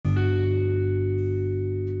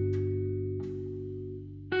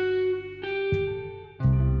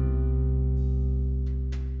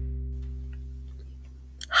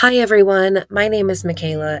Hi, everyone. My name is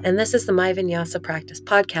Michaela, and this is the My Vinyasa Practice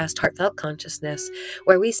podcast, Heartfelt Consciousness,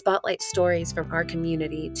 where we spotlight stories from our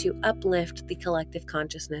community to uplift the collective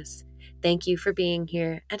consciousness. Thank you for being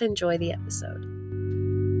here and enjoy the episode.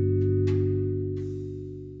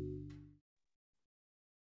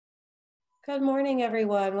 Good morning,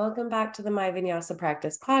 everyone. Welcome back to the My Vinyasa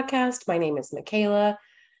Practice podcast. My name is Michaela.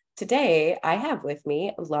 Today, I have with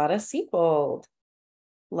me Lotta Siebold.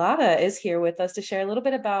 Lotta is here with us to share a little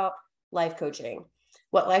bit about life coaching,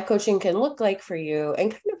 what life coaching can look like for you, and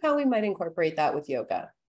kind of how we might incorporate that with yoga.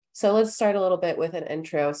 So let's start a little bit with an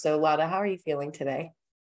intro. So Lotta, how are you feeling today?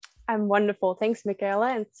 I'm wonderful. Thanks,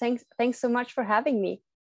 Michaela. And thanks so much for having me.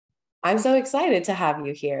 I'm so excited to have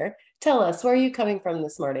you here. Tell us, where are you coming from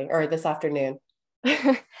this morning or this afternoon?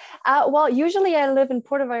 Well, usually I live in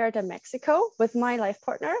Puerto Vallarta, Mexico with my life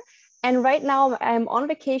partner. And right now I'm on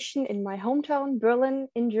vacation in my hometown, Berlin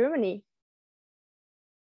in Germany.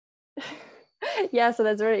 Yeah, so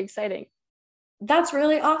that's very exciting. That's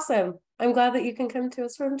really awesome. I'm glad that you can come to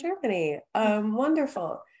us from Germany.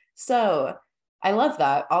 Wonderful. So I love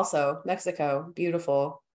that. Also, Mexico,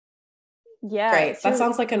 beautiful. Yeah. Great. That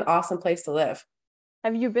sounds like an awesome place to live.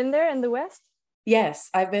 Have you been there in the West? Yes,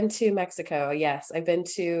 I've been to Mexico. Yes, I've been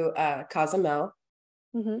to Cozumel.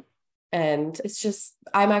 Mm-hmm. And it's just,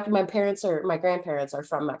 my grandparents are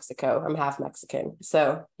from Mexico. I'm half Mexican.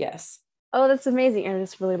 So yes. Oh, that's amazing. I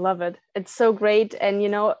just really love it. It's so great. And,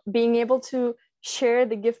 being able to share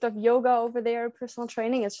the gift of yoga over there, personal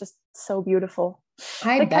training, is just so beautiful.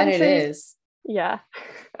 I bet it is. Yeah.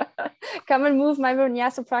 Come and move my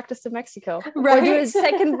vinyasa practice to Mexico. Right. Or do a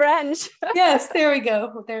second branch. Yes, there we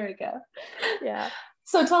go. There we go. Yeah.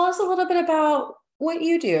 So tell us a little bit about what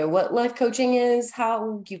you do, what life coaching is,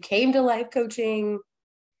 how you came to life coaching.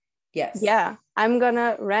 Yes. Yeah, I'm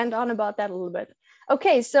gonna rant on about that a little bit.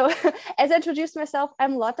 Okay, so as I introduced myself,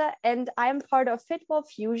 I'm Lotta, and I'm part of Fitwell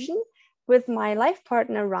Fusion with my life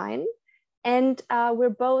partner, Ryan. And we're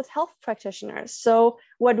both health practitioners. So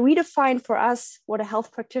what we define for us, what a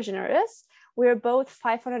health practitioner is, we're both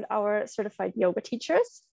 500-hour certified yoga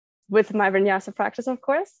teachers with my vinyasa practice, of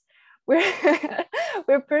course.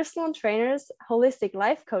 We're personal trainers, holistic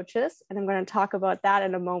life coaches, and I'm going to talk about that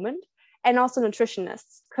in a moment, and also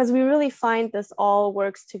nutritionists, because we really find this all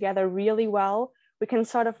works together really well. We can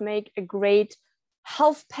sort of make a great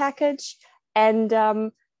health package, and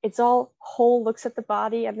it's all whole, looks at the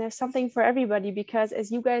body, and there's something for everybody, because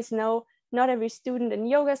as you guys know, not every student in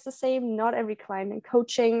yoga is the same, not every client in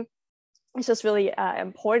coaching. It's just really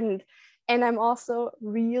important. And I'm also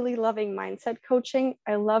really loving mindset coaching.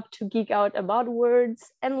 I love to geek out about words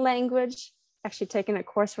and language, actually taking a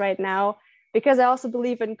course right now, because I also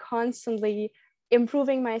believe in constantly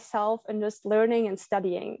improving myself and just learning and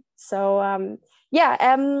studying. So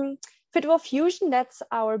Fitwell Fusion, that's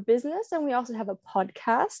our business. And we also have a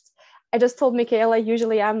podcast. I just told Michaela,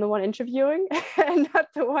 usually I'm the one interviewing and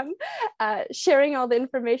not the one sharing all the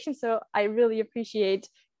information. So I really appreciate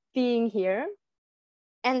being here.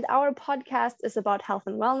 And our podcast is about health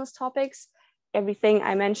and wellness topics, everything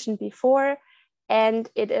I mentioned before. And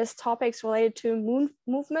it is topics related to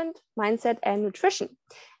movement, mindset, and nutrition.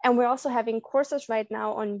 And we're also having courses right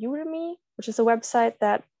now on Udemy, which is a website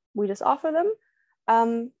that we just offer them.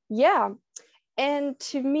 And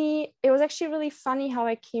to me, it was actually really funny how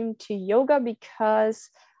I came to yoga,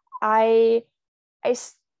 because I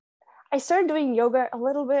started doing yoga a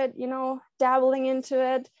little bit, dabbling into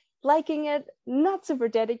it, liking it, not super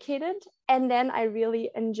dedicated. And then I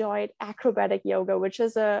really enjoyed acrobatic yoga, which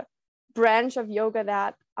is a branch of yoga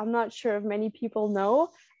that I'm not sure if many people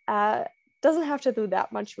know. Doesn't have to do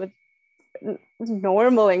that much with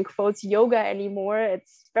normal, in quotes, yoga anymore.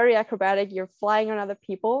 It's very acrobatic. You're flying on other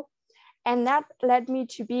people. And that led me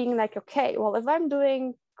to being like, okay, well, if I'm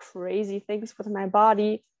doing crazy things with my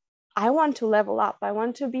body, I want to level up. I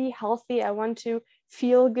want to be healthy. I want to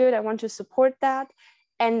feel good. I want to support that.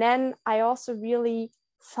 And then I also really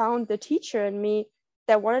found the teacher in me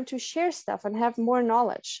that wanted to share stuff and have more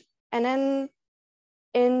knowledge. And then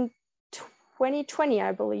in 2020,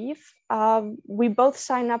 I believe, we both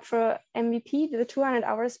signed up for MVP, the 200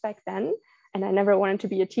 hours back then. And I never wanted to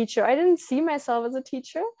be a teacher. I didn't see myself as a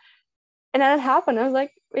teacher. And then it happened. I was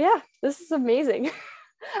like, yeah, this is amazing.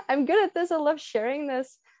 I'm good at this. I love sharing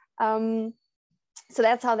this. So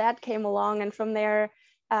that's how that came along. And from there,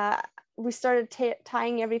 we started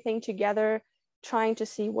tying everything together, trying to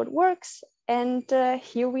see what works. And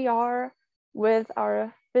here we are with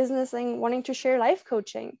our business and wanting to share life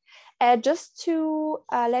coaching. Just to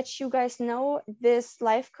let you guys know, this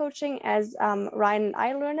life coaching, as Ryan and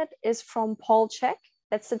I learned it, is from Paul Chek.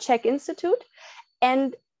 That's the Chek Institute.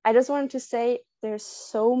 And I just wanted to say there's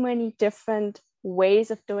so many different ways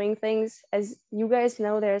of doing things. As you guys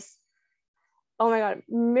know, there's, oh my God,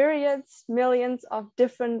 myriads, millions of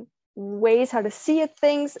different ways how to see it,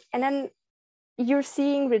 things. And then you're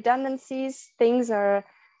seeing redundancies, things are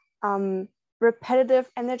repetitive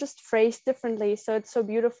and they're just phrased differently. So it's so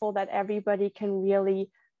beautiful that everybody can really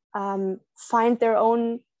find their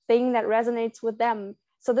own thing that resonates with them.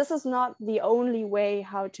 So this is not the only way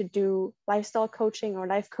how to do lifestyle coaching or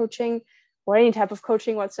life coaching or any type of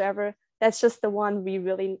coaching whatsoever. That's just the one we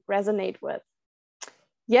really resonate with.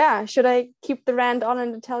 Yeah, should I keep the rant on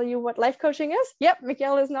and tell you what life coaching is? Yep,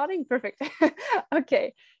 Michaela is nodding. Perfect.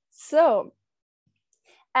 Okay, so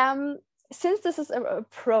since this is an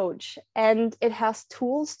approach and it has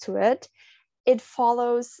tools to it, it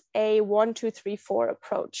follows a 1, 2, 3, 4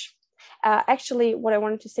 approach. Actually, what I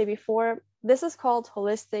wanted to say before, this is called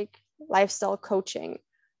holistic lifestyle coaching.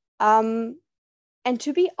 And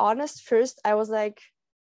to be honest, first I was like,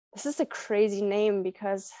 this is a crazy name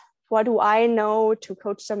because what do I know to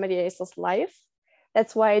coach somebody else's life?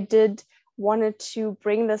 That's why I wanted to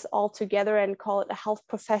bring this all together and call it a health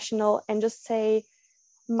professional and just say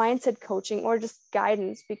mindset coaching or just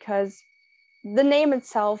guidance, because the name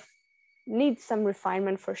itself needs some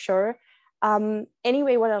refinement for sure.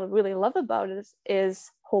 Anyway, what I really love about it is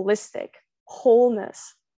holistic,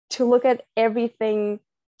 wholeness, to look at everything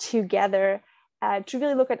together, to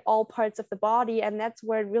really look at all parts of the body. And that's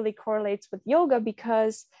where it really correlates with yoga,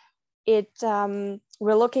 because we're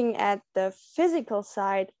looking at the physical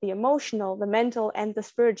side, the emotional, the mental, and the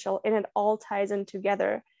spiritual, and it all ties in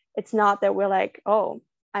together. It's not that we're like, oh,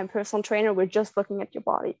 I'm a personal trainer, we're just looking at your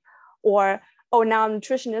body, or oh, now I'm a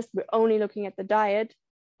nutritionist, we're only looking at the diet.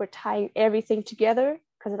 We're tying everything together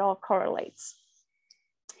because it all correlates.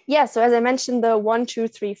 Yeah, so as I mentioned, the 1, 2,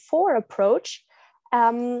 3, 4 approach,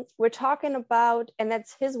 we're talking about, and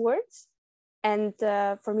that's his words, and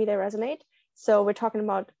for me they resonate. So we're talking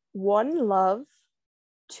about 1, love,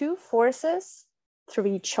 2, forces,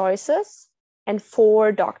 3, choices, and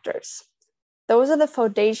 4, doctors. Those are the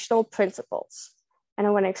foundational principles. And I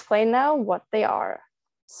want to explain now what they are.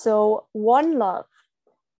 So 1, love.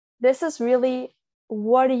 This is really,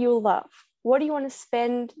 what do you love? What do you want to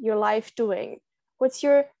spend your life doing? What's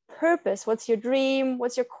your purpose? What's your dream?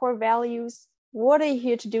 What's your core values? What are you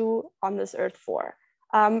here to do on this earth for?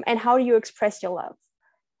 And how do you express your love?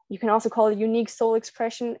 You can also call it unique soul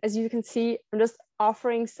expression. As you can see, I'm just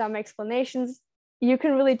offering some explanations. You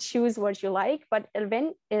can really choose what you like, but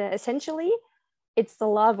essentially, it's the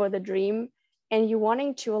love or the dream, and you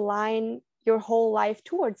wanting to align your whole life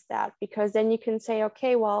towards that, because then you can say,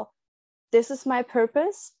 okay, well, this is my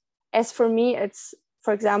purpose. As for me, it's,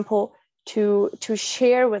 for example, to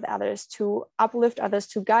share with others, to uplift others,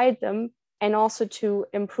 to guide them, and also to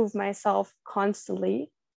improve myself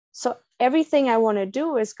constantly. So everything I want to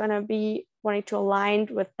do is going to be wanting to align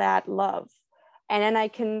with that love. And then I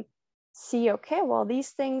can see, okay, well, these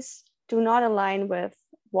things do not align with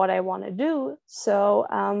what I want to do.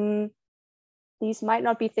 So these might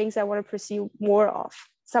not be things I want to pursue more of.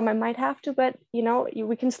 Some I might have to, but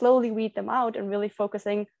we can slowly weed them out and really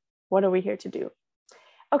focusing, what are we here to do?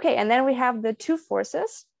 Okay, and then we have the 2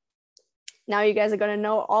 forces. Now you guys are going to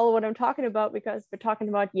know all of what I'm talking about, because we're talking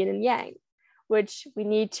about yin and yang, which we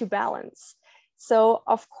need to balance. So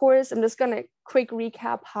of course, I'm just going to quick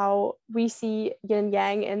recap how we see yin and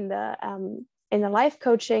yang in the life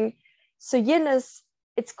coaching. So yin is,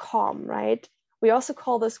 it's calm, right? We also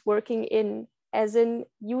call this working in, as in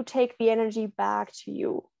you take the energy back to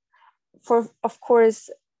you. For, of course,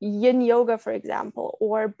 yin yoga, for example,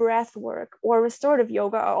 or breath work or restorative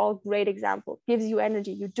yoga are all great examples. Gives you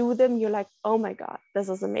energy. You do them, you're like, oh my God, this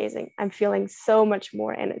is amazing. I'm feeling so much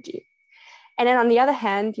more energy. And then on the other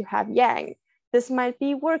hand, you have yang. This might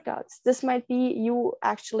be workouts. This might be you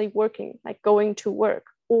actually working, like going to work,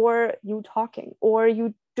 or you talking, or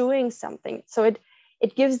you doing something. So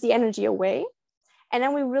it gives the energy away. And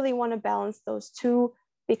then we really want to balance those two,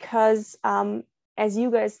 because as you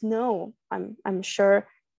guys know, I'm sure,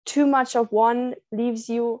 too much of one leaves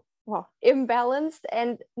you, well, imbalanced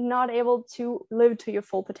and not able to live to your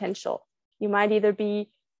full potential. You might either be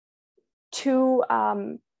too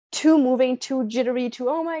moving, too jittery, too,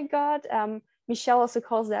 oh my God, Michelle also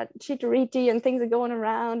calls that chitteriti, and things are going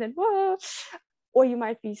around and whoa. Or you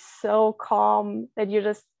might be so calm that you're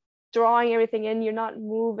just drawing everything in, you're not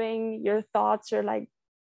moving, your thoughts are like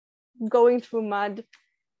going through mud.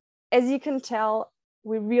 As you can tell,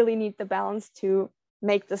 we really need the balance to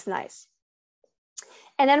make this nice.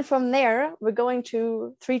 And then from there, we're going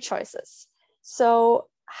to 3 choices. So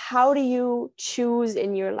how do you choose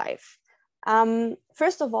in your life?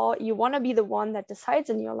 First of all, you want to be the one that decides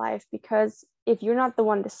in your life, because if you're not the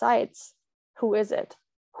one decides, who is it?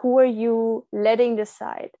 Who are you letting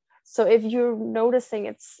decide? So if you're noticing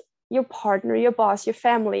it's your partner, your boss, your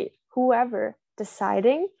family, whoever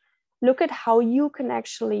deciding, look at how you can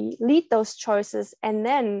actually lead those choices. And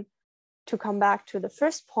then, to come back to the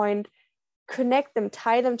first point, connect them,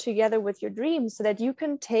 tie them together with your dreams so that you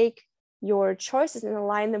can take your choices and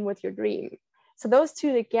align them with your dream. So those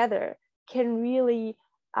two together can really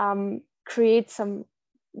create some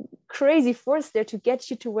crazy force there to get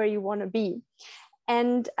you to where you want to be.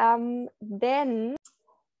 And then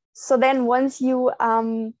once you're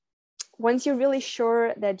really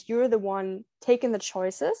sure that you're the one taking the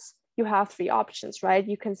choices, you have three options, right?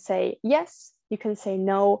 You can say yes, you can say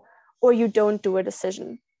no, or you don't do a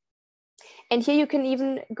decision. And here you can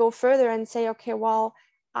even go further and say, okay, well,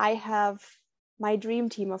 I have my dream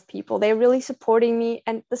team of people. They're really supporting me.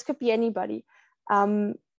 And this could be anybody,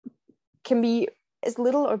 can be as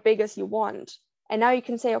little or big as you want. And now you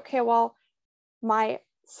can say, okay, well, my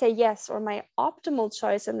say yes, or my optimal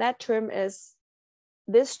choice in that term is,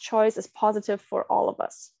 this choice is positive for all of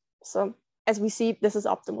us. So as we see, this is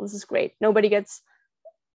optimal. This is great. Nobody gets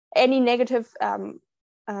any negative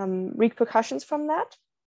repercussions from that.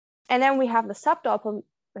 And then we have the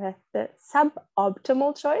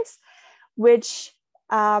suboptimal choice, which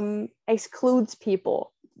excludes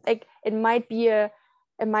people. Like it might be a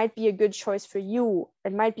good choice for you.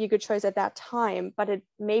 It might be a good choice at that time, but it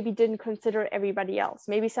maybe didn't consider everybody else.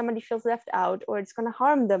 Maybe somebody feels left out, or it's going to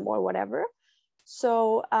harm them, or whatever.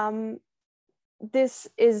 So this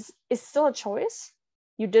is still a choice.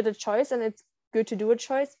 You did a choice, and it's good to do a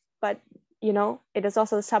choice, but it is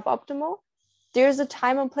also suboptimal. There's a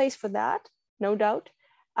time and place for that, no doubt,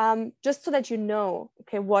 just so that you know,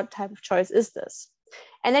 okay, what type of choice is this?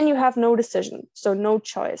 And then you have no decision, so no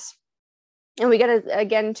choice. And we get,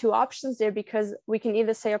 again, two options there, because we can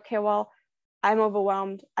either say, okay, well, I'm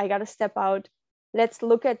overwhelmed, I got to step out. Let's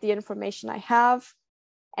look at the information I have,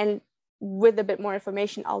 and with a bit more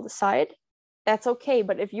information, I'll decide. That's okay.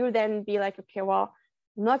 But if you then be like, okay, well,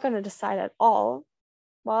 I'm not going to decide at all,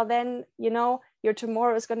 well, then, your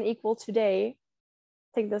tomorrow is going to equal today.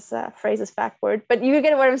 I think this phrase is backward, but you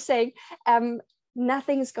get what I'm saying.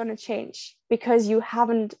 Nothing's going to change because you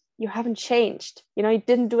haven't changed. You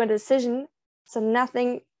didn't do a decision, so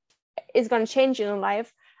nothing is going to change in your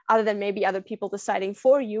life, other than maybe other people deciding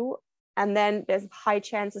for you, and then there's high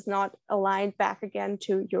chances not aligned back again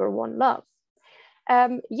to your one love.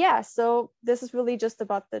 So this is really just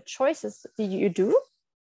about the choices that you do.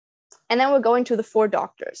 And then we're going to the 4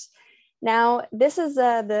 doctors. Now, this is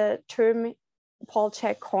the term Paul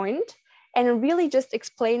Chek coined, and it really just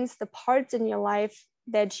explains the parts in your life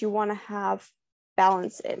that you want to have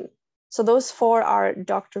balance in. So those 4 are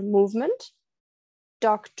Dr. Movement,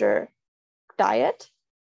 Dr. Diet,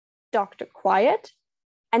 Dr. Quiet,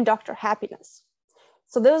 and Dr. Happiness.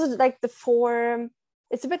 So those are like the 4,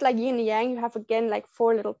 it's a bit like yin and yang. You have, again, like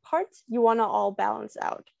 4 little parts you want to all balance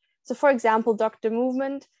out. So for example, Dr.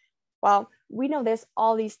 Movement, well, we know there's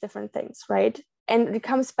all these different things, right? And it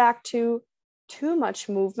comes back to too much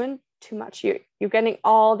movement, too much. You're getting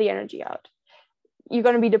all the energy out. You're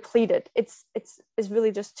going to be depleted. It's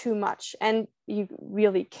really just too much. And you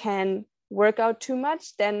really can work out too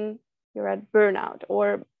much, then you're at burnout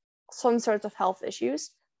or some sorts of health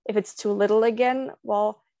issues. If it's too little, again,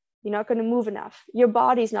 well, you're not going to move enough. Your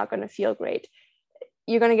body's not going to feel great.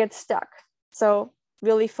 You're going to get stuck. So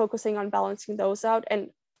really focusing on balancing those out. And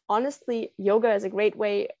honestly, yoga is a great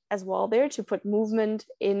way as well there to put movement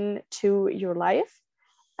into your life.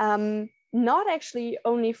 Not actually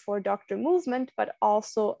only for Dr. Movement, but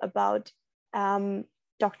also about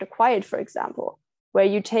Dr. Quiet, for example, where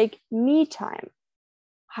you take me time.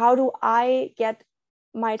 How do I get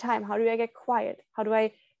my time? How do I get quiet? How do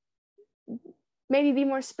I maybe be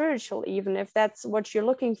more spiritual, even if that's what you're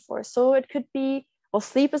looking for? So it could be, well,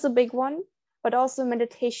 sleep is a big one, but also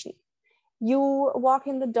meditation. You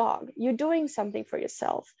walking the dog, you're doing something for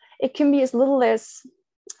yourself. It can be as little as,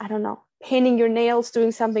 I don't know, painting your nails,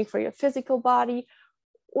 doing something for your physical body,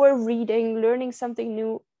 or reading, learning something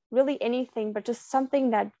new, really anything, but just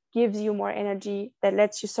something that gives you more energy, that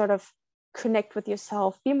lets you sort of connect with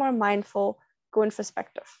yourself, be more mindful, go in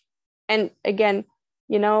perspective. And again,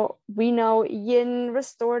 we know yin,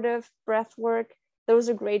 restorative, breath work, those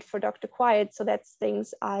are great for Dr. Quiet. So that's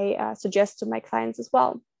things I suggest to my clients as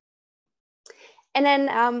well. And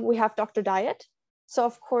then we have Dr. Diet. So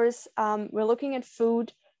of course, we're looking at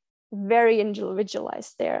food, very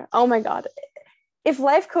individualized there. Oh my God. If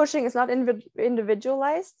life coaching is not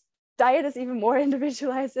individualized, diet is even more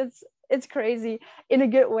individualized. it's crazy in a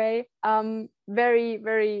good way. Very,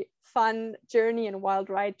 very fun journey and wild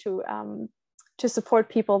ride to support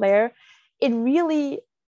people there. It really,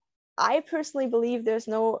 I personally believe there's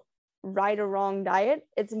no right or wrong diet.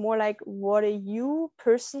 It's more like, what are you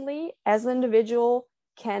personally as an individual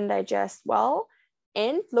can digest well,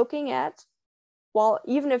 and looking at, well,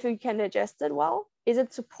 even if you can digest it well, is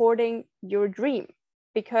it supporting your dream?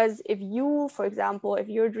 Because if you, for example, if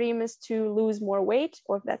your dream is to lose more weight,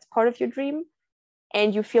 or if that's part of your dream,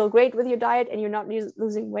 and you feel great with your diet and you're not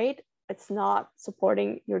losing weight, it's not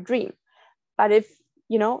supporting your dream. But if,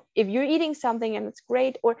 you know, if you're eating something and it's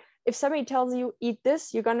great, or if somebody tells you eat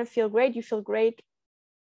this, you're going to feel great, you feel great,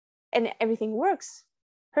 and everything works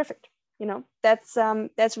perfect, you know, that's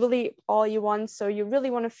really all you want. So you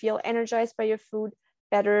really want to feel energized by your food,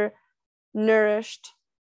 better nourished,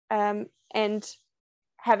 and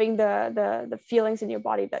having the feelings in your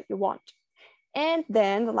body that you want. And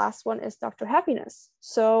then the last one is Dr. Happiness.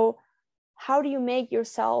 So how do you make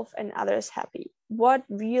yourself and others happy? What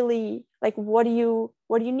really, like, what do you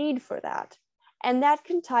need for that? And that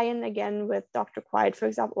can tie in again with Dr. Quiet, for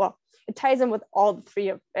example. Well, it ties in with all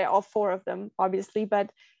four of them, obviously,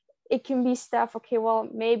 but it can be stuff, okay, well,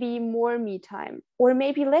 maybe more me time, or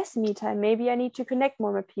maybe less me time. Maybe I need to connect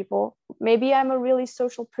more with people. Maybe I'm a really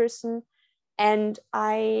social person and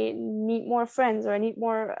I need more friends, or I need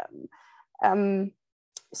more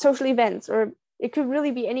social events, or it could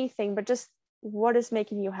really be anything, but just what is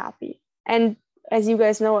making you happy. And as you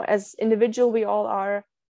guys know, as individual, we all are,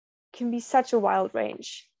 can be such a wild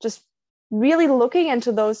range. Just really looking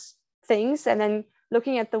into those things and then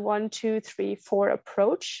looking at the 1, 2, 3, 4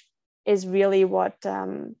 approach is really what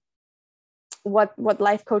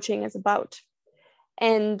life coaching is about.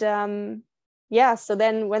 And yeah, so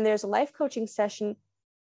then when there's a life coaching session,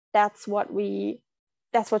 that's what we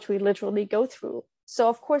literally go through. So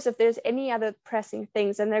of course, if there's any other pressing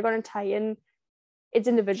things and they're going to tie in, it's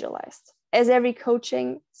individualized as every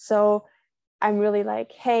coaching. So I'm really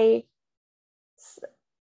like, hey,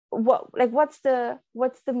 what's the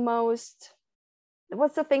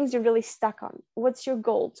things you're really stuck on? What's your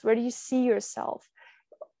goals? Where do you see yourself?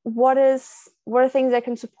 What are things I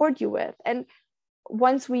can support you with? And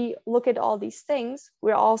once we look at all these things,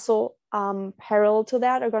 we're also parallel to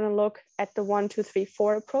that are going to look at the 1, 2, 3,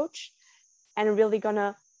 4 approach, and really going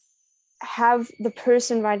to have the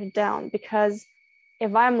person write it down. Because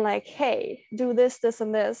if I'm like, hey, do this, this,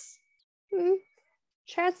 and this,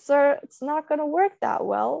 chances are it's not going to work that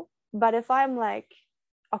well. But if I'm like,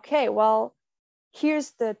 okay, well,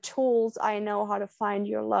 here's the tools I know how to find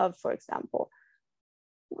your love, for example.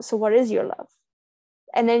 So what is your love?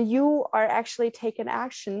 And then you are actually taking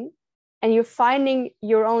action and you're finding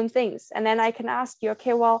your own things. And then I can ask you,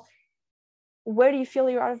 okay, well, where do you feel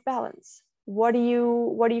you're out of balance? What do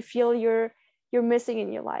you feel you're missing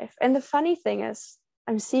in your life? And the funny thing is,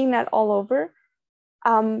 I'm seeing that all over.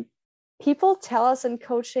 People tell us in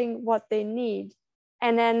coaching what they need,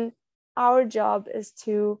 and then our job is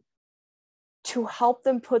to help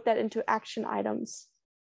them put that into action items.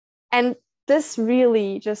 And this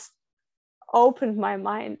really just opened my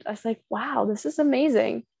mind. I was like, wow, this is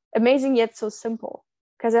amazing yet so simple.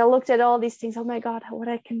 Because I looked at all these things, oh my God, what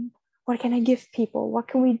can I give people? What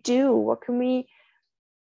can we do? What can we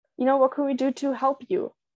do to help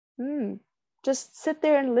you? Just sit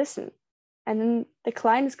there and listen. And then the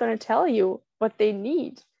client is going to tell you what they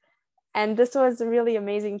need. And this was really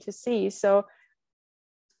amazing to see. So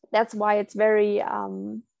that's why it's why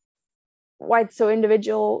it's so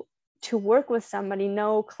individual to work with somebody.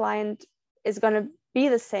 No client is going to be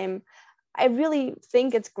the same. I really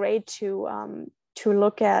think it's great to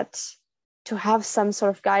have some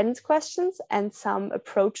sort of guidance questions and some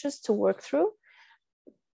approaches to work through.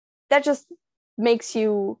 That just makes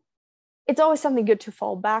you, it's always something good to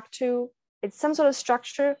fall back to. It's some sort of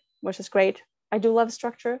structure, which is great. I do love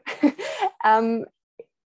structure.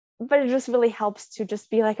 But it just really helps to just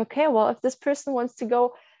be like, okay, well, if this person wants to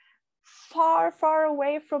go far, far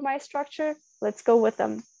away from my structure, let's go with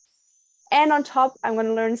them. And on top, I'm going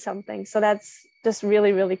to learn something. So that's just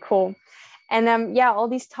really, really cool. And yeah, all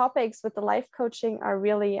these topics with the life coaching are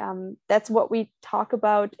really, that's what we talk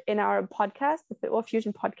about in our podcast, the Fitwell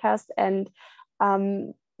Fusion podcast. And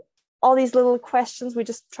all these little questions, we're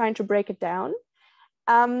just trying to break it down.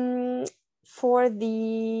 For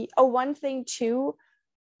the, one thing too,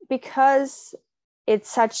 because it's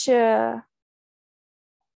such a,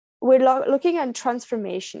 we're looking at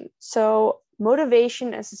transformation. So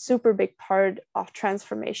motivation is a super big part of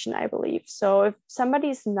transformation, I believe. So if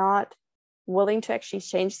somebody's not willing to actually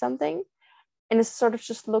change something and is sort of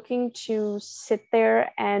just looking to sit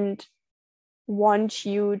there and want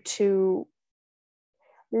you to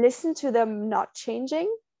listen to them not changing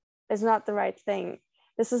is not the right thing.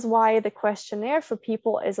 This is why the questionnaire for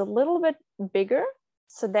people is a little bit bigger,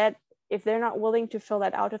 so that if they're not willing to fill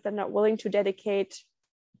that out, if they're not willing to dedicate,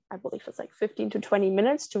 I believe it's like 15 to 20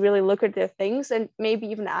 minutes to really look at their things and maybe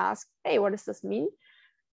even ask, hey, what does this mean?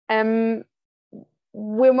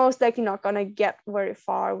 We're most likely not going to get very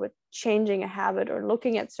far with changing a habit or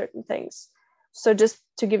looking at certain things. So just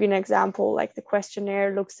to give you an example, like the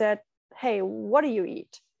questionnaire looks at, hey, what do you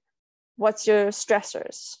eat? What's your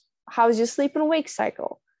stressors? How's your sleep and wake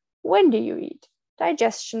cycle? When do you eat?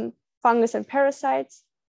 Digestion, fungus and parasites,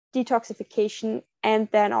 detoxification, and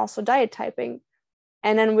then also diet typing.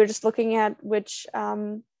 And then we're just looking at which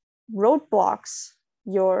roadblocks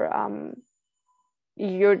you're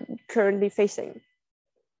currently facing.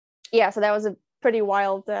 Yeah, so that was a pretty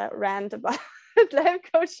wild rant about life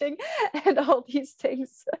coaching and all these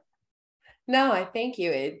things. No, I thank you.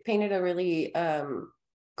 It painted a really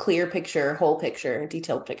clear picture, whole picture,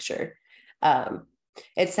 detailed picture.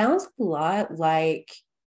 It sounds a lot like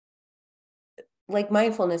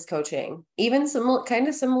mindfulness coaching, even kind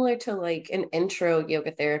of similar to like an intro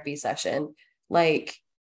yoga therapy session. Like,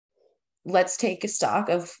 let's take a stock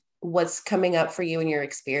of what's coming up for you in your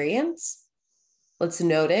experience. Let's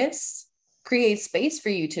notice, create space for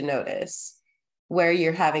you to notice where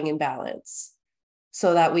you're having imbalance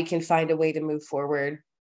so that we can find a way to move forward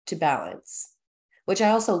to balance, which I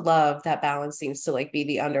also love that balance seems to like be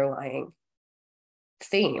the underlying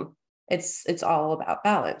theme. It's all about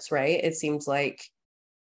balance, right? It seems like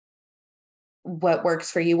what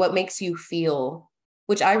works for you, what makes you feel,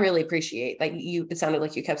 which I really appreciate. Like it sounded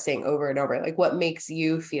like you kept saying over and over, like what makes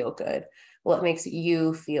you feel good, what makes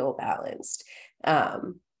you feel balanced.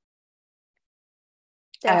 I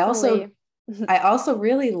also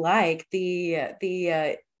really like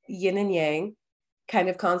the yin and yang kind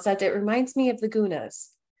of concept. It reminds me of the gunas.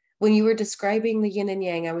 When you were describing the yin and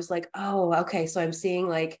yang, I was like, oh, okay. So I'm seeing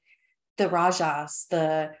like the rajas,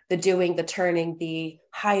 the doing, the turning, the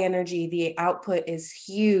high energy, the output is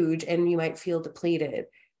huge and you might feel depleted.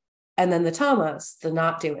 And then the tamas, the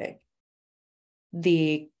not doing,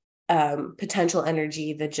 the potential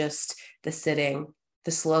energy, the sitting,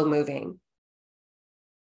 the slow moving.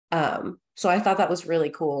 So I thought that was really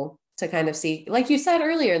cool to kind of see, like you said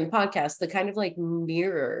earlier in the podcast, the kind of like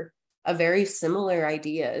mirror of very similar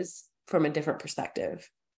ideas from a different perspective.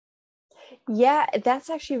 Yeah, that's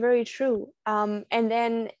actually very true. And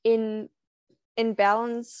then in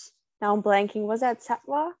balance, now I'm blanking, was that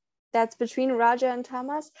sattva? That's between Raja and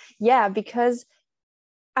Tamas? Yeah, because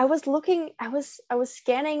I was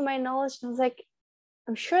scanning my knowledge and I was like,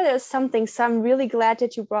 I'm sure there's something. So I'm really glad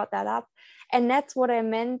that you brought that up. And that's what I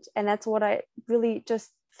meant. And that's what I really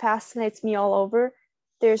just fascinates me all over.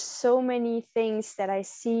 There's so many things that I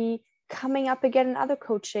see coming up again in other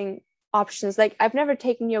coaching options. Like I've never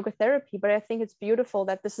taken yoga therapy, but I think it's beautiful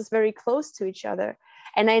that this is very close to each other.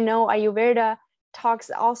 And I know Ayurveda talks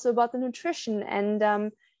also about the nutrition.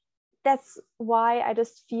 And that's why I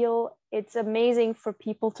just feel it's amazing for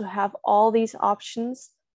people to have all these options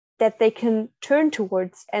that they can turn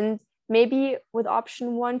towards. And maybe with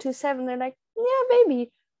option 1 to 7, they're like, yeah,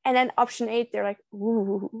 maybe. And then option 8, they're like,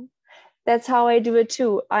 ooh. That's how I do it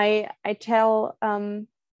too. I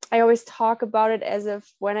always talk about it as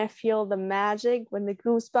if when I feel the magic, when the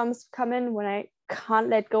goosebumps come in, when I can't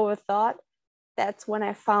let go of a thought, that's when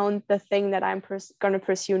I found the thing that I'm going to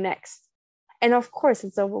pursue next. And of course,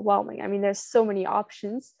 it's overwhelming. I mean, there's so many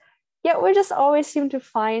options, yet we just always seem to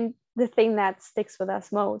find the thing that sticks with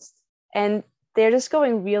us most. And they're just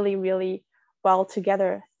going really, really well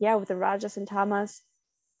together. Yeah, with the Rajas and Tamas.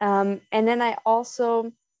 And then I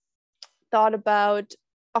also thought about,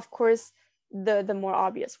 of course, the more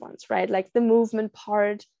obvious ones, right? Like the movement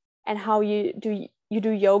part and how you do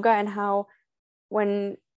yoga, and how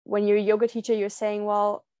when you're a yoga teacher, you're saying,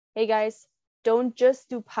 well, hey guys, don't just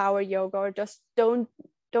do power yoga, or just don't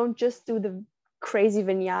just do the crazy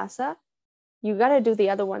vinyasa. You got to do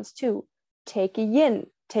the other ones too. Take a yin,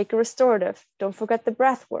 take a restorative. Don't forget the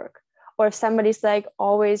breath work. Or if somebody's like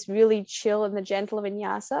always really chill in the gentle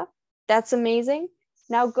vinyasa, that's amazing.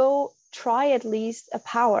 Now go try at least a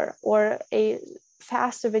power or a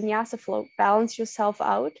faster vinyasa flow. Balance yourself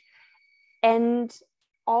out. And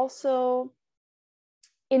also,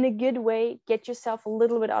 in a good way, get yourself a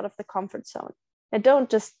little bit out of the comfort zone. And don't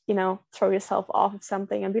just, throw yourself off of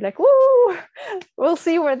something and be like, woo, we'll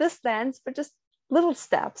see where this lands, but just little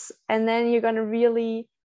steps. And then you're going to really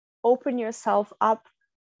open yourself up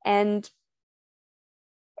and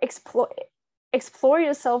explore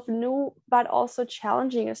yourself new, but also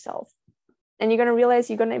challenging yourself. and you're going to realize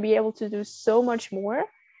you're going to be able to do so much more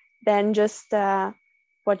than just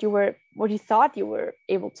what you thought you were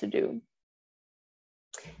able to do.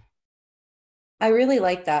 I really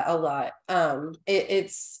like that a lot.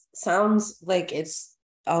 It sounds like it's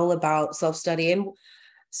all about self-study. And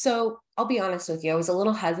so I'll be honest with you, I was a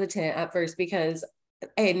little hesitant at first because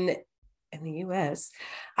in the US,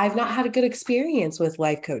 I've not had a good experience with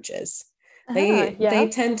life coaches. They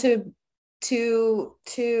tend to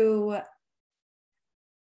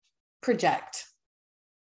project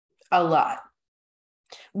a lot,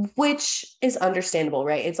 which is understandable,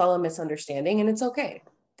 right? It's all a misunderstanding and it's okay.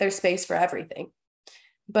 There's space for everything.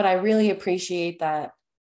 But I really appreciate that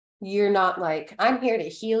you're not like, I'm here to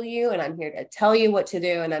heal you and I'm here to tell you what to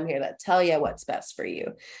do and I'm here to tell you what's best for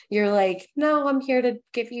you. You're like, no, I'm here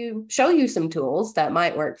to show you some tools that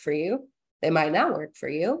might work for you. They might not work for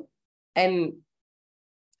you. And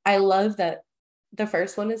I love that the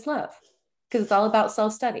first one is love, because it's all about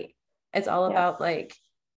self-study. It's all about like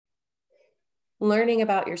learning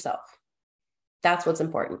about yourself. That's what's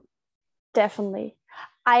important. Definitely.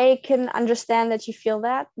 I can understand that you feel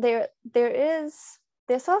that.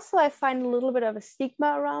 There's also, I find, a little bit of a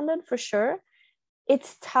stigma around it, for sure.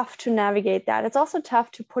 It's tough to navigate that. It's also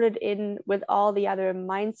tough to put it in with all the other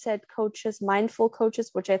mindset coaches, mindful coaches,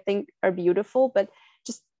 which I think are beautiful, but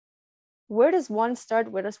just where does one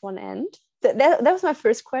start? Where does one end? That was my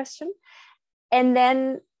first question. And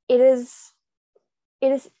then it is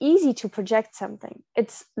easy to project something.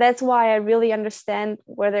 That's why I really understand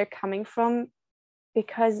where they're coming from,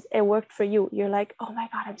 because it worked for you. You're like, oh my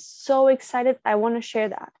God, I'm so excited. I want to share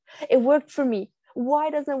that. It worked for me. Why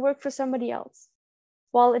doesn't it work for somebody else?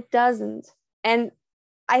 Well, it doesn't. And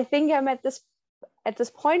I think I'm at this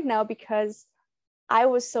point now because I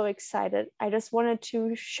was so excited. I just wanted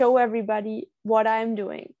to show everybody what I'm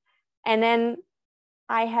doing. And then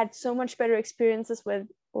I had so much better experiences with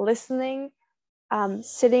listening,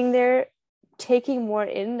 sitting there, taking more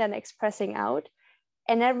in than expressing out.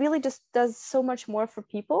 And that really just does so much more for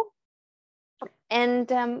people.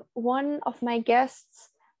 And one of my guests,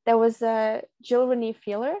 there was Jill Renee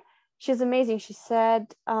Feeler. She's amazing. She said,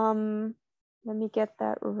 let me get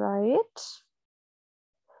that right,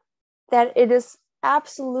 that it is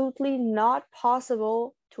absolutely not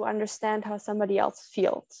possible to understand how somebody else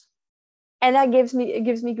feels. And that gives me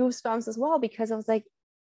goosebumps as well, because I was like,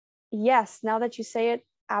 yes, now that you say it,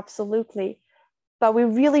 absolutely. But we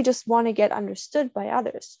really just want to get understood by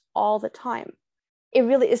others all the time. It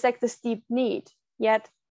really is like this deep need. Yet,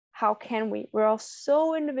 how can we? We're all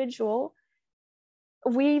so individual.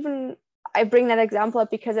 I bring that example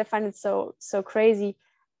up because I find it so crazy.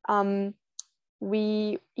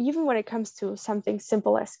 We, even when it comes to something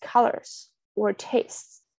simple as colors or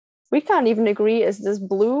tastes, we can't even agree. Is this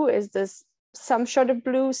blue? Is this some shade of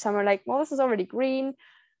blue? Some are like, well, this is already green.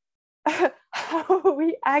 How are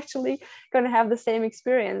we actually going to have the same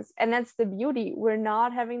experience? And that's the beauty. We're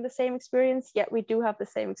not having the same experience, yet we do have the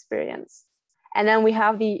same experience. And then we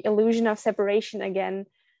have the illusion of separation again.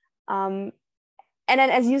 And then,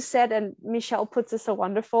 as you said, and Michelle puts it so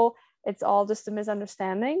wonderful, it's all just a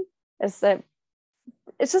misunderstanding. It's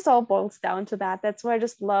just all boils down to that. That's why I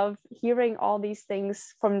just love hearing all these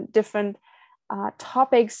things from different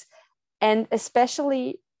topics, and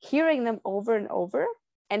especially hearing them over and over,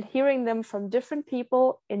 and hearing them from different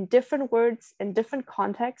people in different words, in different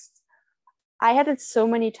contexts. I had it so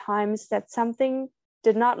many times that something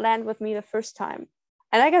did not land with me the first time.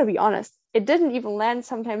 And I gotta be honest, it didn't even land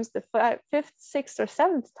sometimes the fifth, sixth, or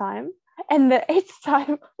seventh time. And the eighth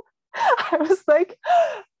time, I was like,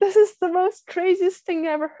 this is the most craziest thing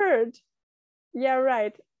I ever heard. Yeah,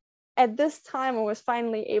 right. At this time, I was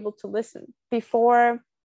finally able to listen. Before,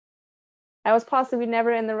 I was possibly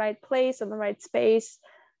never in the right place, in the right space,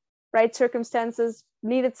 right circumstances,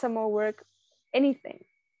 needed some more work, anything.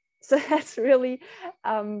 So that's really,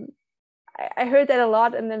 I heard that a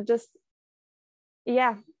lot. And then just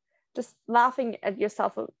laughing at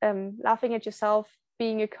yourself,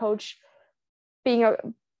 being a coach,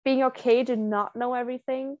 being okay to not know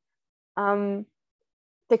everything. The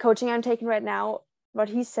coaching I'm taking right now, what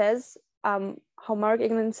he says, how Mark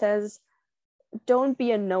England says, don't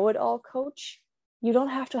be a know-it-all coach. You don't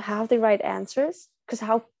have to have the right answers, because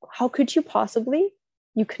how could you possibly?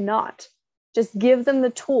 You cannot. Just give them the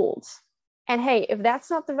tools. And hey, if that's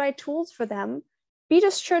not the right tools for them, be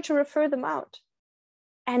just sure to refer them out.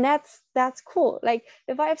 And that's cool. Like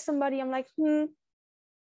if I have somebody, I'm like, they're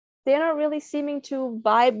not really seeming to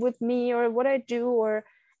vibe with me or what I do,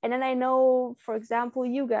 and then I know, for example,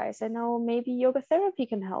 you guys, I know maybe yoga therapy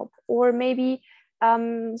can help, or maybe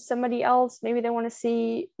somebody else, maybe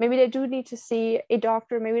they do need to see a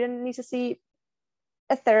doctor, maybe they need to see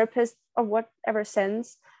a therapist or whatever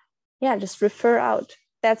sense, yeah, just refer out.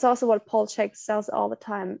 That's also what Paul Chek says all the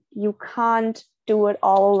time. You can't do it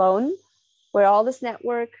all alone. We're all this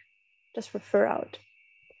network, just refer out.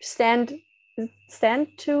 Stand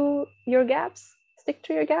to your gaps, stick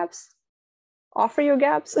to your gaps, offer your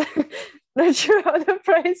gaps. Not sure how the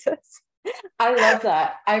phrase is. I love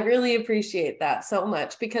that. I really appreciate that so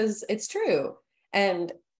much because it's true.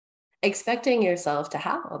 And expecting yourself to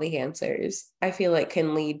have all the answers, I feel like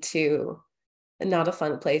can lead to not a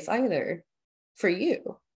fun place either for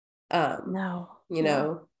you. No. You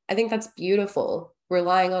know, I think that's beautiful.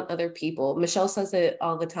 Relying on other people. Michelle says it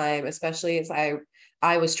all the time, especially as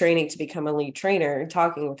I was training to become a lead trainer,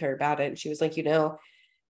 talking with her about it. And she was like, you know,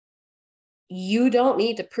 you don't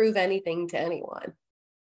need to prove anything to anyone.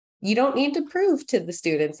 You don't need to prove to the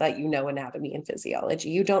students that you know anatomy and physiology.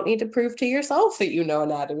 You don't need to prove to yourself that you know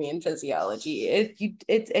anatomy and physiology.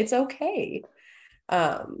 It's okay.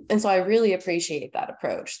 And so I really appreciate that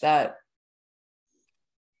approach, that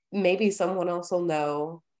maybe someone else will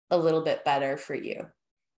know a little bit better for you.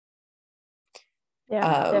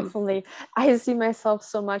 Yeah, definitely. I see myself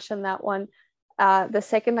so much in that one. The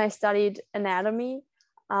second I studied anatomy,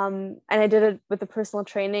 and I did it with the personal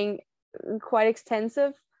training, quite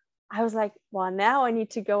extensive, I was like, well, now I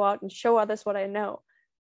need to go out and show others what I know.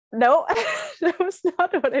 No, that was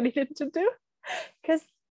not what I needed to do. Because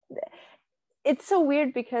it's so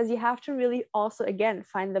weird, because you have to really also, again,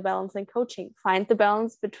 find the balance in coaching, find the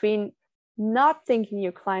balance between not thinking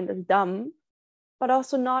your client is dumb, but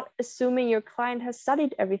also not assuming your client has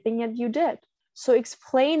studied everything that you did. So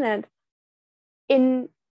explain it in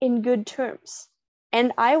good terms.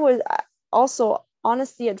 And I was also,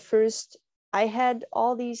 honestly, at first, I had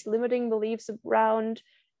all these limiting beliefs around,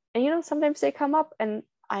 and sometimes they come up and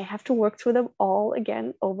I have to work through them all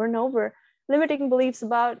again, over and over. Limiting beliefs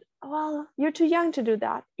about, well, you're too young to do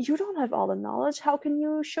that. You don't have all the knowledge. How can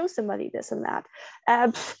you show somebody this and that?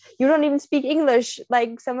 You don't even speak English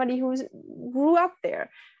like somebody who grew up there.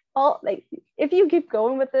 Like, if you keep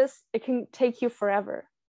going with this, it can take you forever.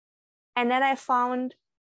 And then I found,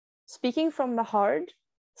 speaking from the heart,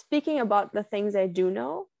 speaking about the things I do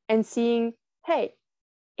know, and seeing, hey,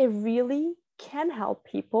 it really can help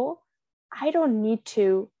people. I don't need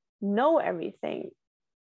to know everything.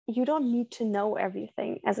 You don't need to know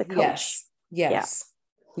everything as a coach. Yes.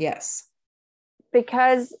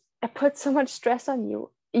 Because it puts so much stress on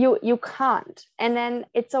you. You can't. And then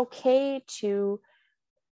it's okay to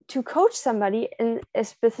coach somebody in a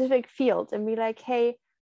specific field and be like, hey,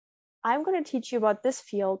 I'm going to teach you about this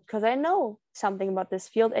field because I know something about this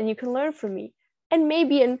field and you can learn from me. And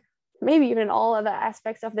maybe even in all other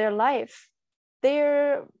aspects of their life,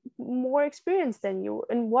 they're more experienced than you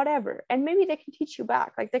in whatever. And maybe they can teach you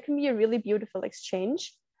back. Like, there can be a really beautiful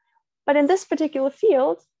exchange. But in this particular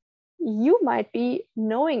field, you might be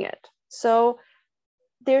knowing it. So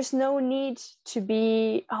there's no need to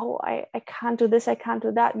be, oh, I can't do this, I can't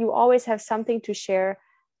do that. You always have something to share.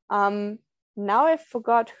 Now I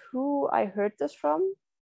forgot who I heard this from.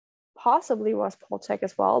 Possibly was Paul Chek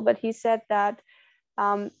as well, but he said that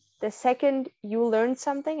the second you learned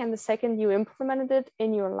something and the second you implemented it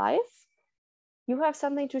in your life, you have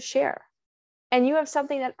something to share. And you have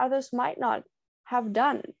something that others might not have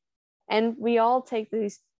done. And we all take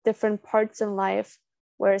these different parts in life,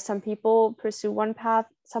 where some people pursue one path,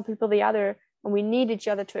 some people the other, and we need each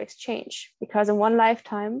other to exchange, because in one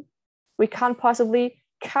lifetime, we can't possibly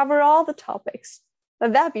cover all the topics.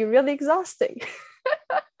 But that'd be really exhausting.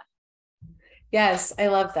 Yes, I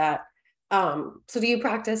love that. So do you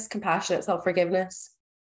practice compassionate self-forgiveness?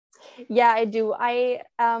 Yeah, I do. I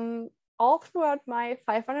all throughout my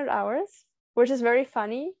 500 hours, which is very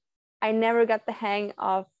funny, I never got the hang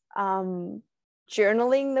of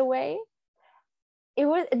journaling the way.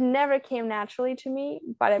 It never came naturally to me,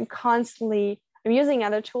 but I'm using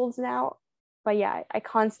other tools now. But yeah, I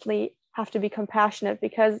constantly have to be compassionate,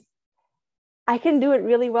 because I can do it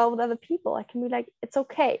really well with other people. I can be like, it's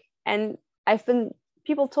okay. And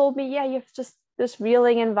people told me, yeah, you have just this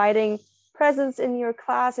really inviting presence in your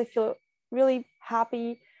class. I feel really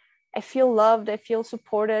happy. I feel loved. I feel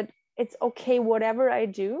supported. It's okay, whatever I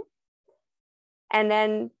do. And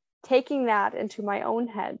then taking that into my own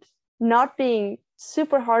head, not being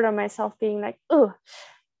super hard on myself, being like, oh,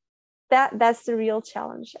 that's the real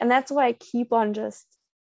challenge. And that's why I keep on just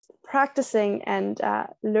practicing and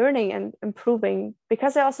learning and improving,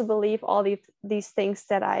 because I also believe all these things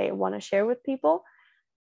that I want to share with people,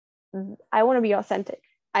 I want to be authentic.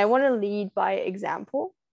 I want to lead by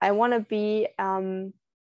example. I want to be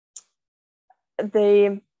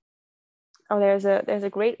there's a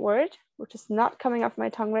great word which is not coming off my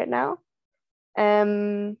tongue right now.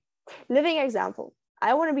 Living example.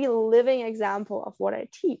 I want to be a living example of what I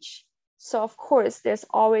teach. So of course, there's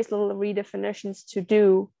always little redefinitions to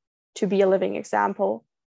do to be a living example,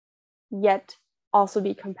 yet also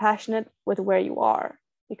be compassionate with where you are,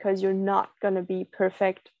 because you're not going to be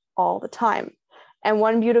perfect all the time. And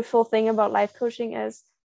one beautiful thing about life coaching is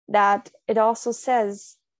that it also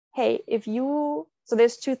says, hey, so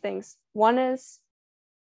there's two things. One is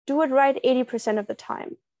do it right 80% of the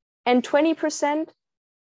time. And 20%,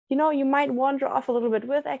 you might wander off a little bit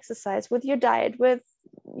with exercise, with your diet, with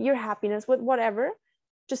your happiness, with whatever.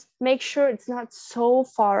 Just make sure it's not so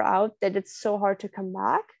far out that it's so hard to come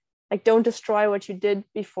back. Like, don't destroy what you did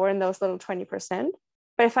before in those little 20%.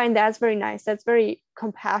 But I find that's very nice. That's very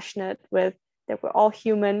compassionate with that we're all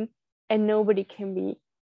human and nobody can be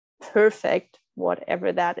perfect,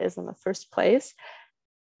 whatever that is in the first place,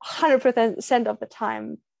 100% of the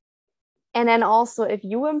time. And then also, if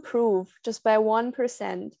you improve just by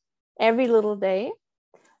 1% every little day,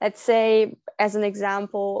 let's say, as an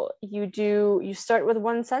example, you start with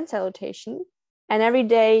one sun salutation and every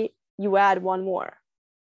day you add one more.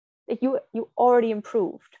 Like you already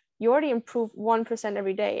improved. You already improved 1%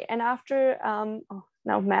 every day. And after,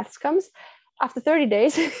 now maths comes, after 30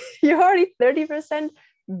 days, you're already 30%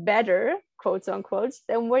 better, quotes unquote,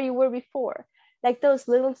 than where you were before. Like those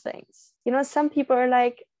little things. Some people are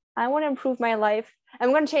like, I want to improve my life.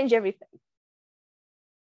 I'm going to change everything.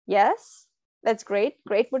 Yes, that's great.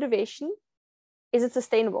 Great motivation. Is it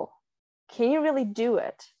sustainable? Can you really do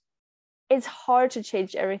it? It's hard to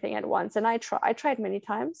change everything at once. And I tried many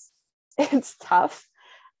times. It's tough.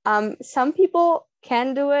 Some people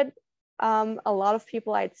can do it. A lot of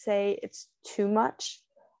people, I'd say it's too much.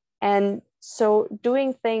 And so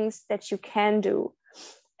doing things that you can do,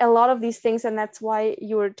 a lot of these things, and that's why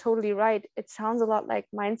you were totally right. It sounds a lot like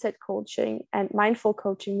mindset coaching and mindful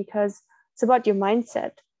coaching, because it's about your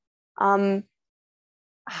mindset.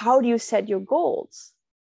 How do you set your goals?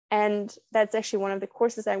 And that's actually one of the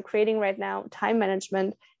courses I'm creating right now, time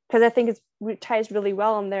management, because I think it ties really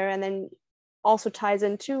well on there, and then also ties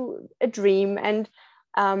into a dream and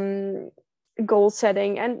goal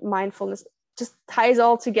setting and mindfulness, just ties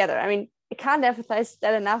all together. I mean, I can't emphasize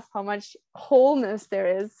that enough, how much wholeness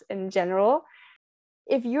there is in general.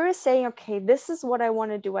 If you're saying, okay, this is what I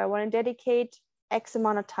want to do, I want to dedicate X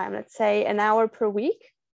amount of time, let's say an hour per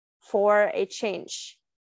week for a change.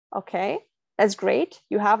 Okay, that's great.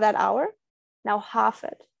 You have that hour. Now half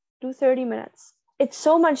it, do 30 minutes. It's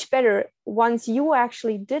so much better once you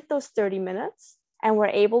actually did those 30 minutes and were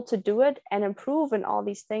able to do it and improve in all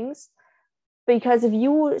these things. Because if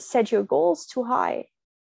you set your goals too high,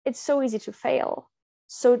 it's so easy to fail.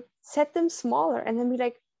 So set them smaller and then be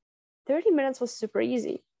like, 30 minutes was super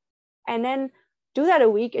easy. And then do that a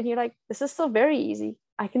week and you're like, this is still very easy.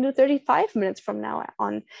 I can do 35 minutes from now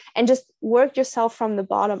on, and just work yourself from the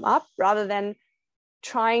bottom up rather than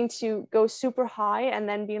trying to go super high and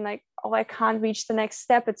then being like, oh, I can't reach the next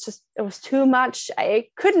step. It was too much. I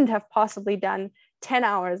couldn't have possibly done 10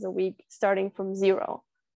 hours a week starting from zero.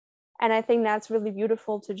 And I think that's really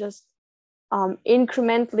beautiful to just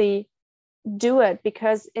incrementally do it,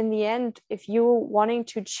 because in the end, if you're wanting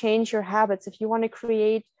to change your habits, if you want to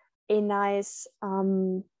create a nice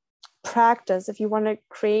practice, if you want to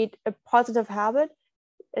create a positive habit,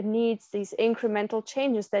 it needs these incremental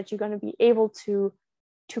changes that you're going to be able to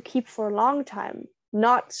keep for a long time,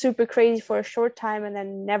 not super crazy for a short time and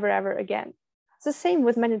then never ever again. It's the same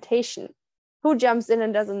with meditation. Who jumps in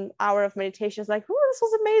and does an hour of meditation is like, oh, this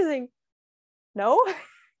was amazing? No.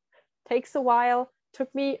 Takes a while.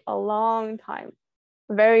 Took me a long time,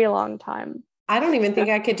 very long time. I don't even think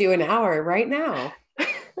I could do an hour right now.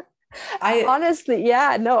 Honestly,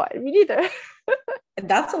 yeah, no, me neither.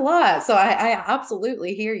 That's a lot. So I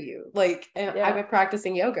absolutely hear you. Like, and I've been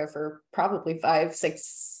practicing yoga for probably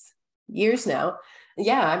 5-6 years now.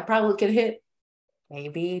 Yeah, I probably could hit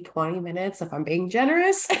maybe 20 minutes if I'm being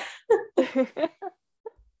generous.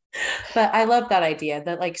 But I love that idea,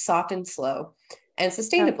 that like soft and slow and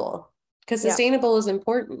sustainable, because sustainable is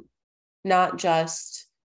important, not just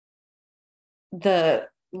the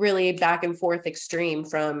really back and forth extreme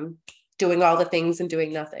from doing all the things and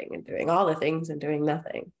doing nothing and doing all the things and doing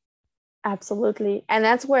nothing. Absolutely. And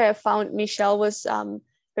that's where I found Michelle was,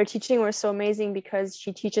 her teaching was so amazing, because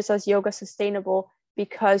she teaches us yoga sustainable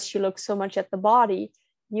because she looks so much at the body.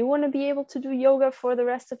 You want to be able to do yoga for the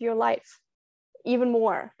rest of your life. Even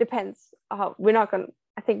more, depends. We're not going to,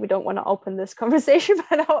 I think we don't want to open this conversation,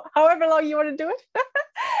 but however long you want to do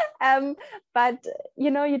it. But,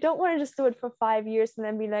 you don't want to just do it for 5 years and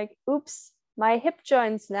then be like, oops, my hip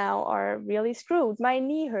joints now are really screwed. My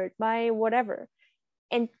knee hurt, my whatever.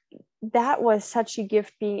 And that was such a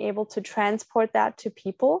gift, being able to transport that to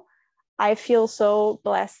people. I feel so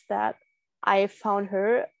blessed that I found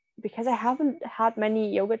her, because I haven't had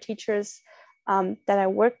many yoga teachers that I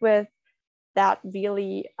work with that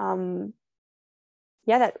really,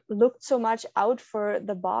 that looked so much out for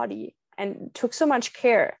the body and took so much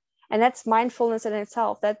care. And that's mindfulness in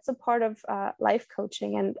itself. That's a part of life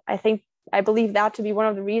coaching. And I believe that to be one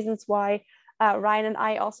of the reasons why Ryan and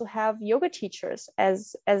I also have yoga teachers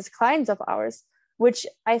as clients of ours, which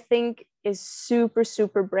I think is super,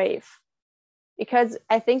 super brave. Because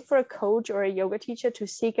I think for a coach or a yoga teacher to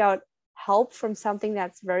seek out help from something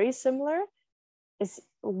that's very similar is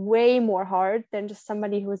way more hard than just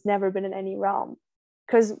somebody who has never been in any realm.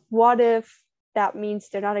 Because what if that means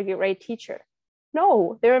they're not a great teacher?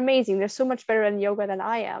 No, they're amazing. They're so much better in yoga than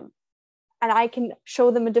I am. And I can show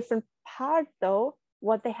them a different part, though,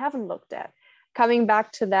 what they haven't looked at. Coming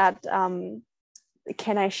back to that,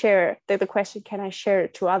 can I share the question, can I share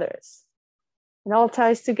it to others? And all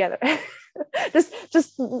ties together.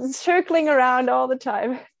 just circling around all the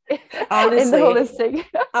time. Honestly, in the holistic.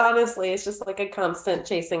 Honestly, it's just like a constant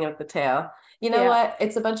chasing of the tail. You know what?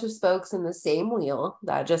 It's a bunch of spokes in the same wheel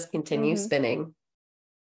that just continue spinning.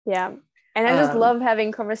 Yeah. And I just love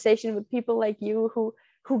having conversation with people like you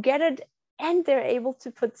who get it, and they're able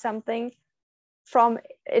to put something from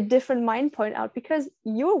a different mind point out, because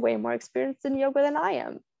you're way more experienced in yoga than I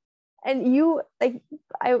am. And you, like,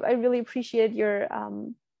 I really appreciate your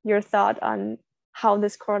thought on how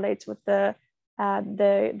this correlates with the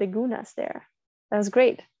gunas there. That was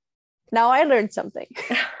great. Now I learned something.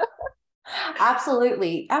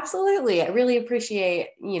 Absolutely. I really appreciate,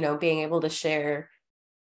 being able to share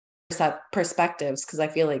perspectives, because I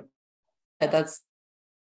feel like that's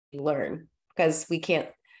learn, because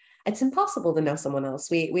it's impossible to know someone else.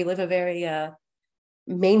 We live a very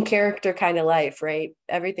main character kind of life, right?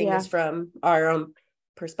 Everything is from our own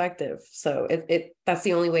perspective. So that's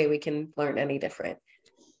the only way we can learn any different.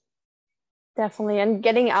 Definitely. And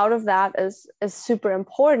getting out of that is super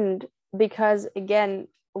important, because again,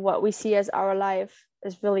 what we see as our life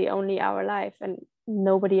is really only our life, and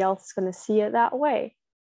nobody else is going to see it that way.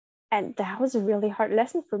 And that was a really hard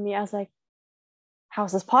lesson for me. I was like, how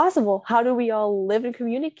is this possible? How do we all live and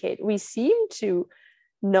communicate? We seem to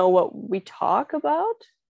know what we talk about,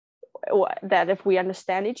 that if we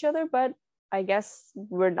understand each other, but I guess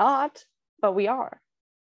we're not, but we are.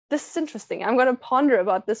 This is interesting. I'm going to ponder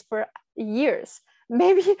about this for years.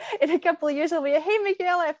 Maybe in a couple of years I'll be, hey,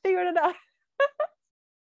 Michaela, I figured it out.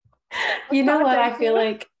 You know what? I feel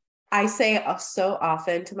like I say so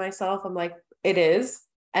often to myself, I'm like, it is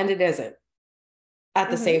and it isn't at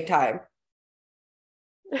the same time.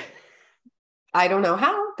 I don't know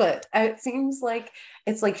how, but it seems like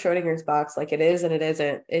it's like Schrodinger's box. Like, it is and it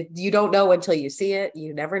isn't. You don't know until you see it.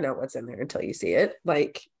 You never know what's in there until you see it.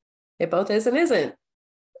 Like, it both is and isn't.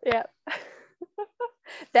 Yeah.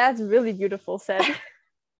 That's really beautiful said.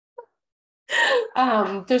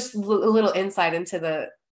 Just a little insight into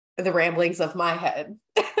the ramblings of my head.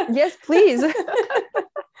 Yes, please.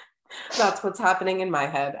 That's what's happening in my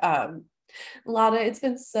head. Lada, it's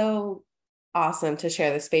been so awesome to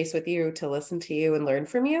share the space with you, to listen to you and learn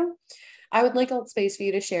from you. I would like a space for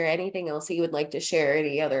you to share anything else that you would like to share,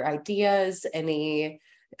 any other ideas, you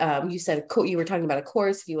said you were talking about a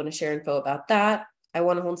course, if you want to share info about that. I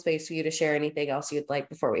want to hold space for you to share anything else you'd like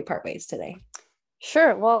before we part ways today.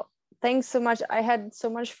 Sure. Well, thanks so much. I had so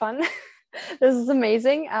much fun. This is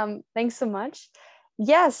amazing. Thanks so much.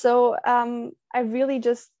 Yeah. So I really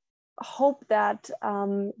just hope that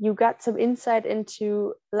you got some insight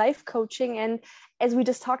into life coaching. And as we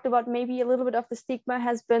just talked about, maybe a little bit of the stigma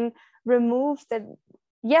has been removed, that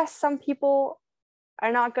yes, some people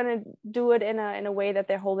are not going to do it in a way that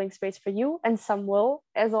they're holding space for you, and some will,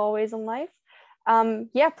 as always in life.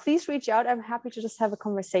 Please reach out. I'm happy to just have a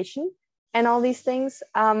conversation and all these things.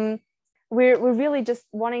 We're really just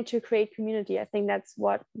wanting to create community. I think that's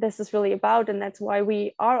what this is really about, and that's why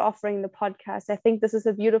we are offering the podcast. I think this is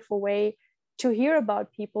a beautiful way to hear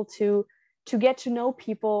about people, to get to know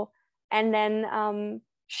people, and then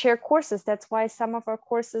share courses. That's why some of our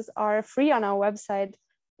courses are free on our website,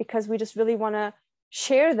 because we just really want to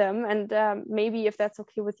share them. And maybe if that's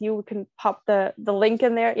okay with you, we can pop the link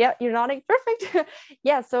in there. Yeah, you're nodding. Perfect.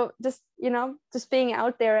 Yeah, so just being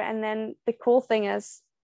out there. And then the cool thing is,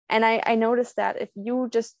 and I noticed that if you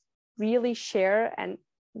just really share and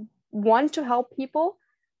want to help people,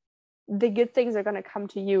 the good things are going to come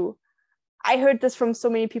to you. I heard this from so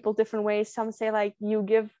many people different ways. Some say, like, you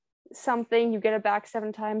give something, you get it back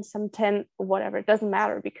 7 times, some 10, whatever. It doesn't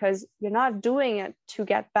matter, because you're not doing it to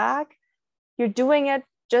get back. You're doing it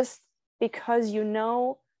just because you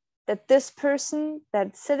know that this person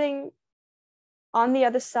that's sitting on the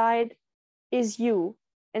other side is you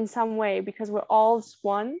in some way, because we're all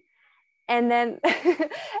one. And then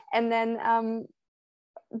and then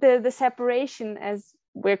the separation, as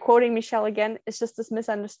we're quoting Michelle again, is just this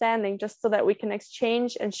misunderstanding, just so that we can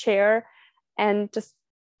exchange and share and just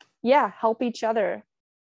help each other.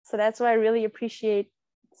 So that's why I really appreciate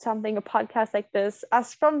a podcast like this,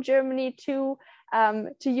 us from Germany to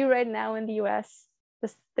you right now in the US.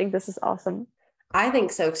 Just think this is awesome. I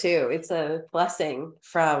think so too. It's a blessing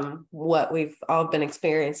from what we've all been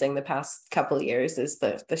experiencing the past couple of years. Is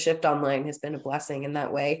the shift online has been a blessing in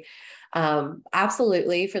that way.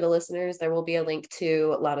 Absolutely. For the listeners, there will be a link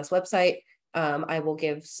to Lotta's website. I will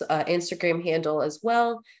give Instagram handle as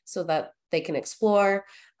well, so that they can explore.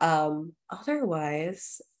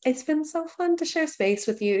 Otherwise, it's been so fun to share space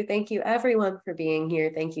with you. Thank you everyone for being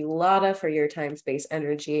here. Thank you, Lotta, for your time, space,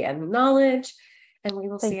 energy, and knowledge. And we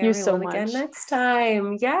will see everyone again next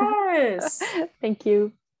time. Yes. Thank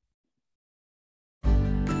you.